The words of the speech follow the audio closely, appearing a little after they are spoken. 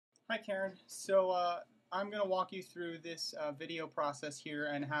Hi Karen. I'm going to walk you through this video process here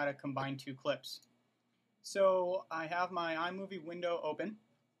and how to combine two clips. So I have my iMovie window open.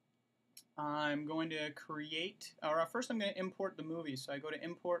 I'm going to create, or first I'm going to import the movies. So I go to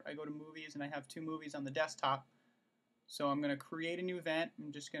import, I go to movies, and I have two movies on the desktop. So I'm going to create a new event.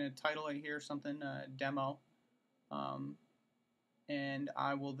 I'm just going to title it here something demo. And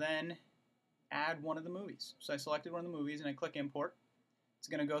I will then add one of the movies. So I selected one of the movies and I click import. It's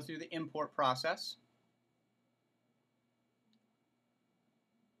going to go through the import process.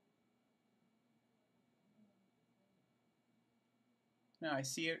 Now I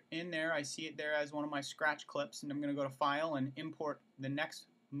see it in there. I see it there as one of my scratch clips, and I'm going to go to File and import the next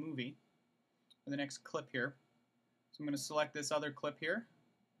movie, or the next clip here. So I'm going to select this other clip here.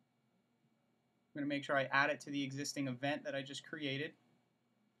 I'm going to make sure I add it to the existing event that I just created,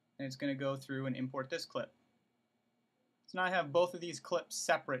 and it's going to go through and import this clip. So now I have both of these clips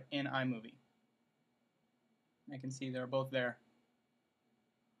separate in iMovie. I can see they're both there.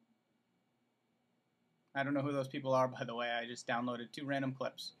 I don't know who those people are, by the way. I just downloaded two random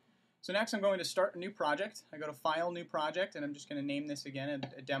clips. So next I'm going to start a new project. I go to File, New Project, and I'm just going to name this again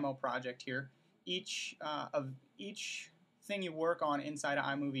a demo project here. Each thing you work on inside of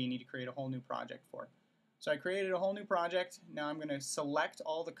iMovie you need to create a whole new project for. So I created a whole new project. Now I'm going to select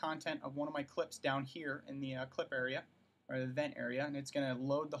all the content of one of my clips down here in the clip area, or the event area, and it's going to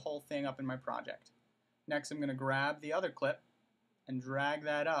load the whole thing up in my project. Next I'm going to grab the other clip and drag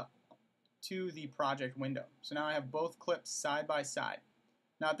that up to the project window. So now I have both clips side by side.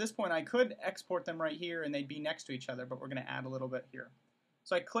 Now at this point I could export them right here and they'd be next to each other, but we're going to add a little bit here.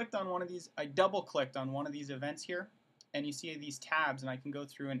 So I clicked on one of these, I double clicked on one of these events here, and you see these tabs and I can go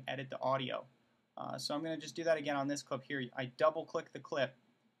through and edit the audio. So I'm going to just do that again on this clip here. I double click the clip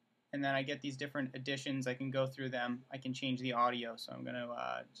and then I get these different additions. I can go through them. I can change the audio. So I'm going to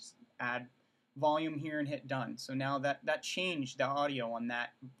just add volume here and hit done. So now that changed the audio on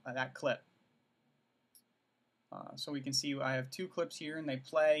that clip. So we can see I have two clips here and they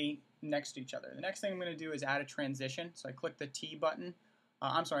play next to each other. The next thing I'm going to do is add a transition. So I click the T button.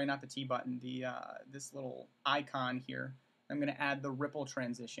 I'm sorry, not the T button, this little icon here. I'm going to add the ripple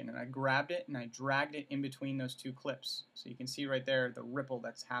transition, and I grabbed it and I dragged it in between those two clips. So you can see right there the ripple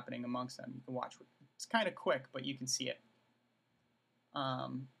that's happening amongst them. You can watch. It's kind of quick, but you can see it.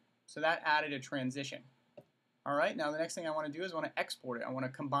 So that added a transition. All right, now the next thing I want to do is I want to export it. I want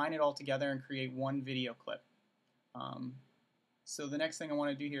to combine it all together and create one video clip. So the next thing I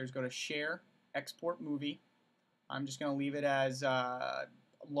want to do here is go to Share, Export Movie. I'm just going to leave it as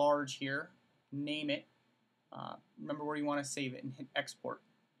large here. Name it. Remember where you want to save it and hit Export.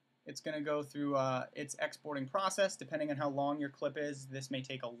 It's going to go through its exporting process. Depending on how long your clip is, this may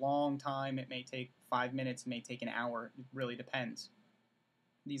take a long time. It may take 5 minutes. It may take an hour. It really depends.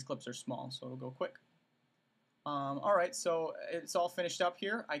 These clips are small, so it'll go quick. Alright, so it's all finished up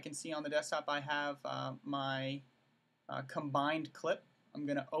here. I can see on the desktop I have my combined clip. I'm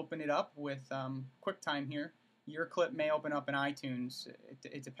going to open it up with QuickTime here. Your clip may open up in iTunes.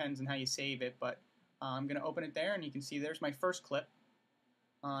 It depends on how you save it, but I'm going to open it there, and you can see there's my first clip.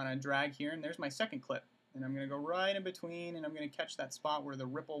 And I drag here, and there's my second clip. And I'm going to go right in between, and I'm going to catch that spot where the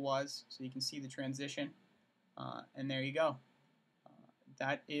ripple was, so you can see the transition. And there you go.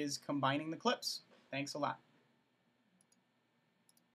 That is combining the clips. Thanks a lot.